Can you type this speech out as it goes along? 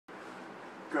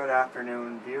Good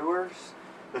afternoon, viewers.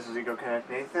 This is EcoConnect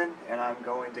Nathan, and I'm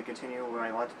going to continue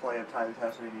my Let's Play of the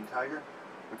Tasmanian Tiger.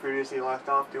 We previously left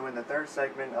off doing the third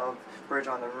segment of Bridge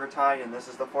on the River Tide, and this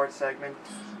is the fourth segment.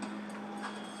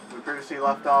 We previously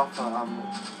left off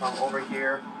over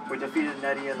here. We defeated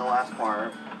Nettie in the last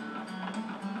part.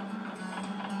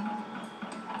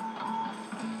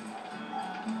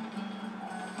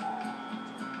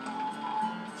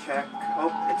 Check.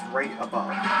 Oh, it's right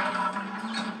above.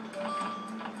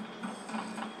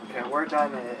 Okay, we're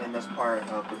done in this part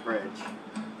of the bridge.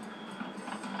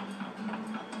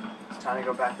 It's time to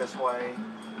go back this way.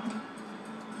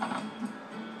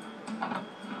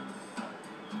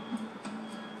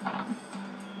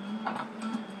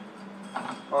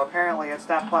 Well, apparently it's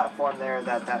that platform there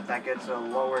that gets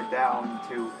lowered down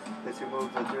to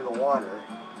move through the water.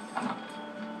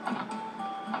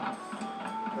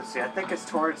 Let's see, I think it's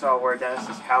towards where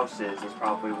Dennis's house is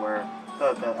probably where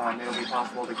it'll be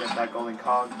possible to get that golden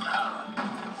cog.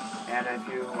 And a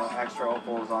few extra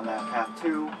opals on that path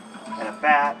too, and a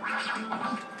bat.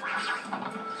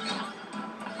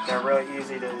 They're really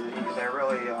easy to, they're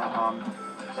really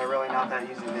not that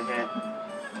easy to hit.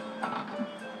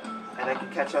 And they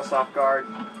can catch us off guard.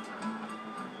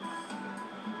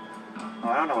 Oh,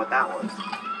 I don't know what that was.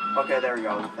 Okay, there we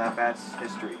go, that bat's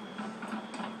history.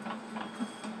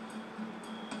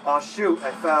 Oh shoot, I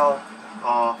fell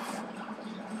off.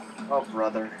 Oh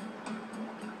brother.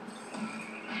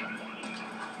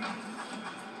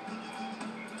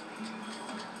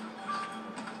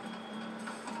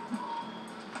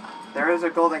 There is a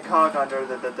golden cog under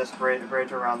this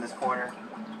bridge around this corner.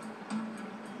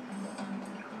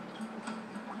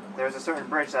 There's a certain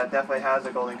bridge that definitely has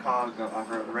a golden cog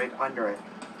right under it.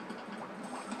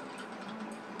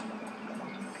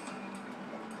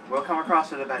 We'll come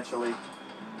across it eventually.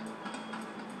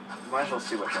 Might as well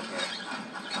see what's in here.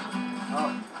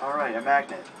 Oh, alright, a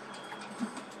magnet.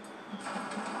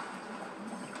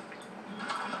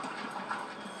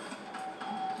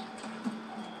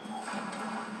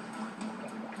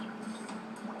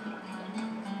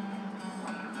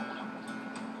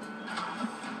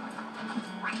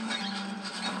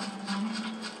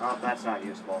 Oh, that's not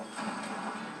useful.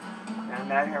 And a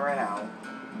magnet right out.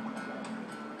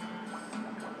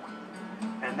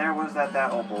 And there was that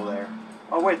opal there.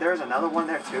 Oh wait, there's another one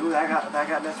there too? That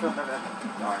got missed with the...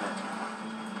 Darn it.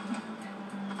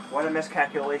 What a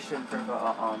miscalculation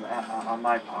on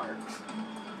my part.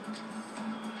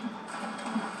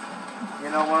 You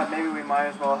know what, maybe we might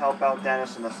as well help out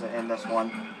Dennis in this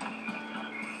one.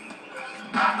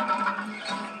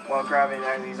 While grabbing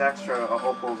these extra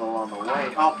opals along the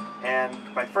way. Oh, and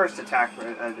my first attack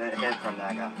hit from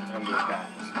these guys.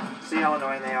 See how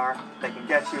annoying they are? They can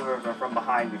get you from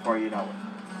behind before you know it.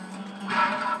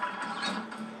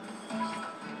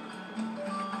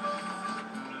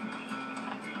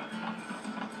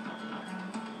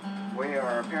 We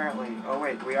are apparently... Oh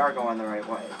wait, we are going the right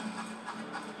way.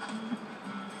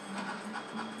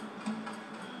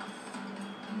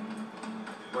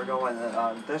 We're going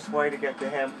this way to get to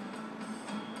him.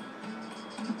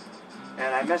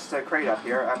 And I missed a crate up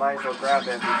here. I might as well grab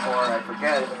it before I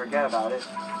forget about it.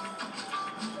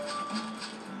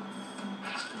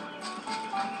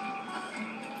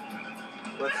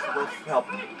 Let's help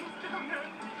him.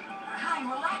 Hey,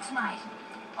 relax, mate.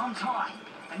 I'm Ty,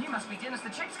 and you must be Dennis the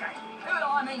cheapskate.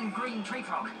 I mean Green Tree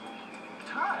Frog.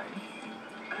 Ty?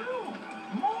 Oh,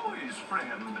 Molly's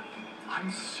friend.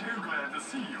 I'm so glad to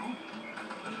see you.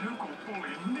 The local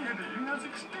bully Neddy has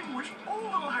extinguished all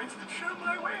the lights that show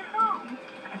my way home,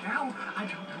 and now I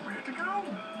don't know where to go.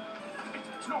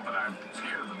 It's not that I'm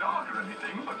scared of the dark or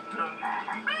anything, but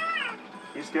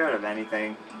He's scared of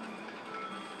anything.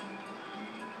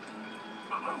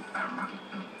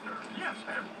 Yes,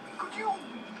 could you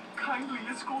kindly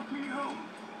escort me home?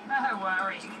 No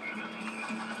worries.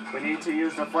 We need to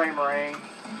use the flame ring,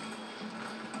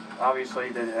 obviously,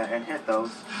 and hit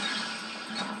those.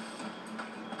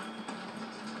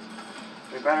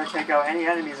 We better take out any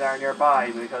enemies that are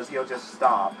nearby because he'll just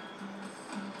stop.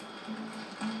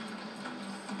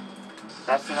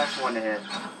 That's the next one to hit.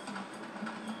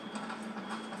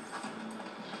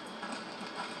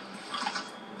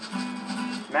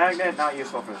 Magnet, not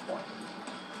useful for this point.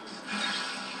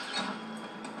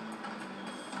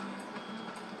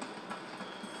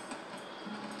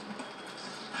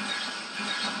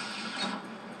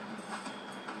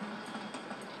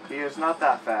 He is not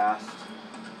that fast.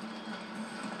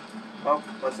 Oh,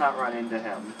 let's not run into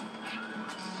him.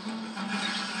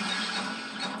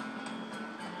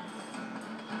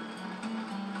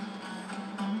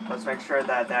 Let's make sure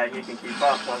that he can keep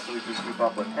up, plus we can keep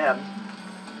up with him.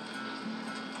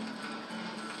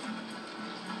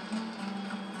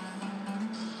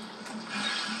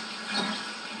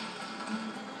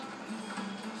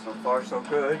 far so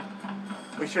good.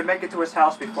 We should make it to his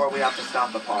house before we have to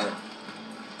stop the part.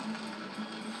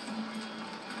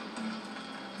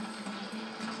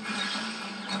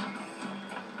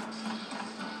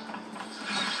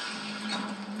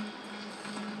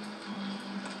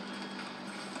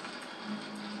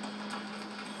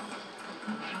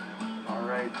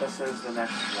 Alright, this is the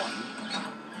next one.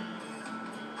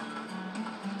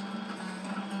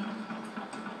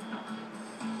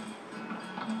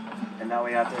 And now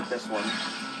we have to hit this one.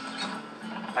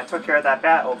 I took care of that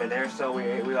bat over there, so we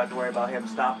don't have to worry about him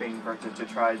stopping to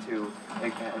try to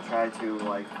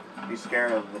like be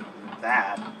scared of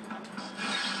that.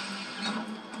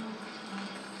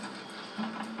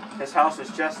 His house is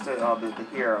just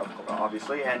here,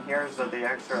 obviously, and here's the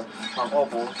extra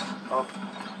opals.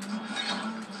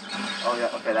 Oh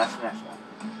yeah, okay, that's the next one.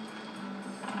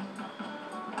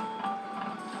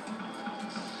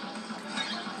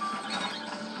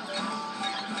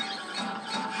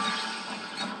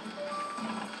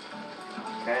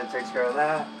 Okay, it takes care of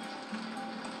that.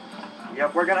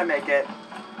 Yep, we're gonna make it.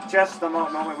 Just the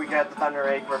moment we get the Thunder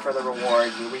Egg for the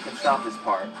rewards, we can stop this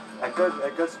part. A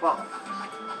good spot.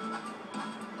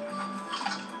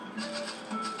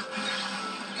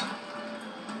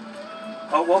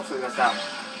 Oh, whoops, we missed that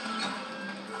one.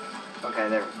 Okay,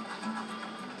 there we go.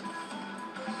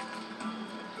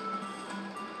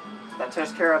 That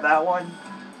takes care of that one.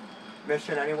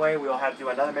 Mission anyway, we'll have to do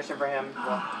another mission for him.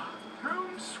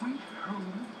 Home sweet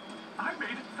home. I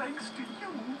made it thanks to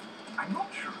you. I'm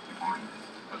not sure if you knew this,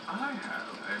 but I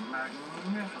have a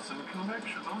magnificent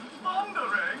collection of Thunder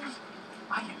Eggs.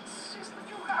 I insist that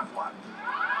you have one.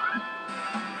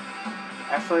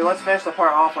 Actually, let's finish the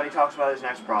part off when he talks about his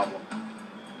next problem.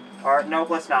 Or, nope,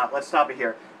 let's not. Let's stop it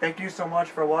here. Thank you so much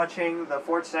for watching the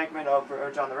 4th segment of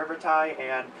Bridge on the River Ty,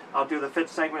 and I'll do the 5th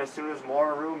segment as soon as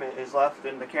more room is left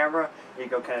in the camera. Here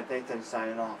you go, Kenneth Nathan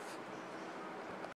signing off.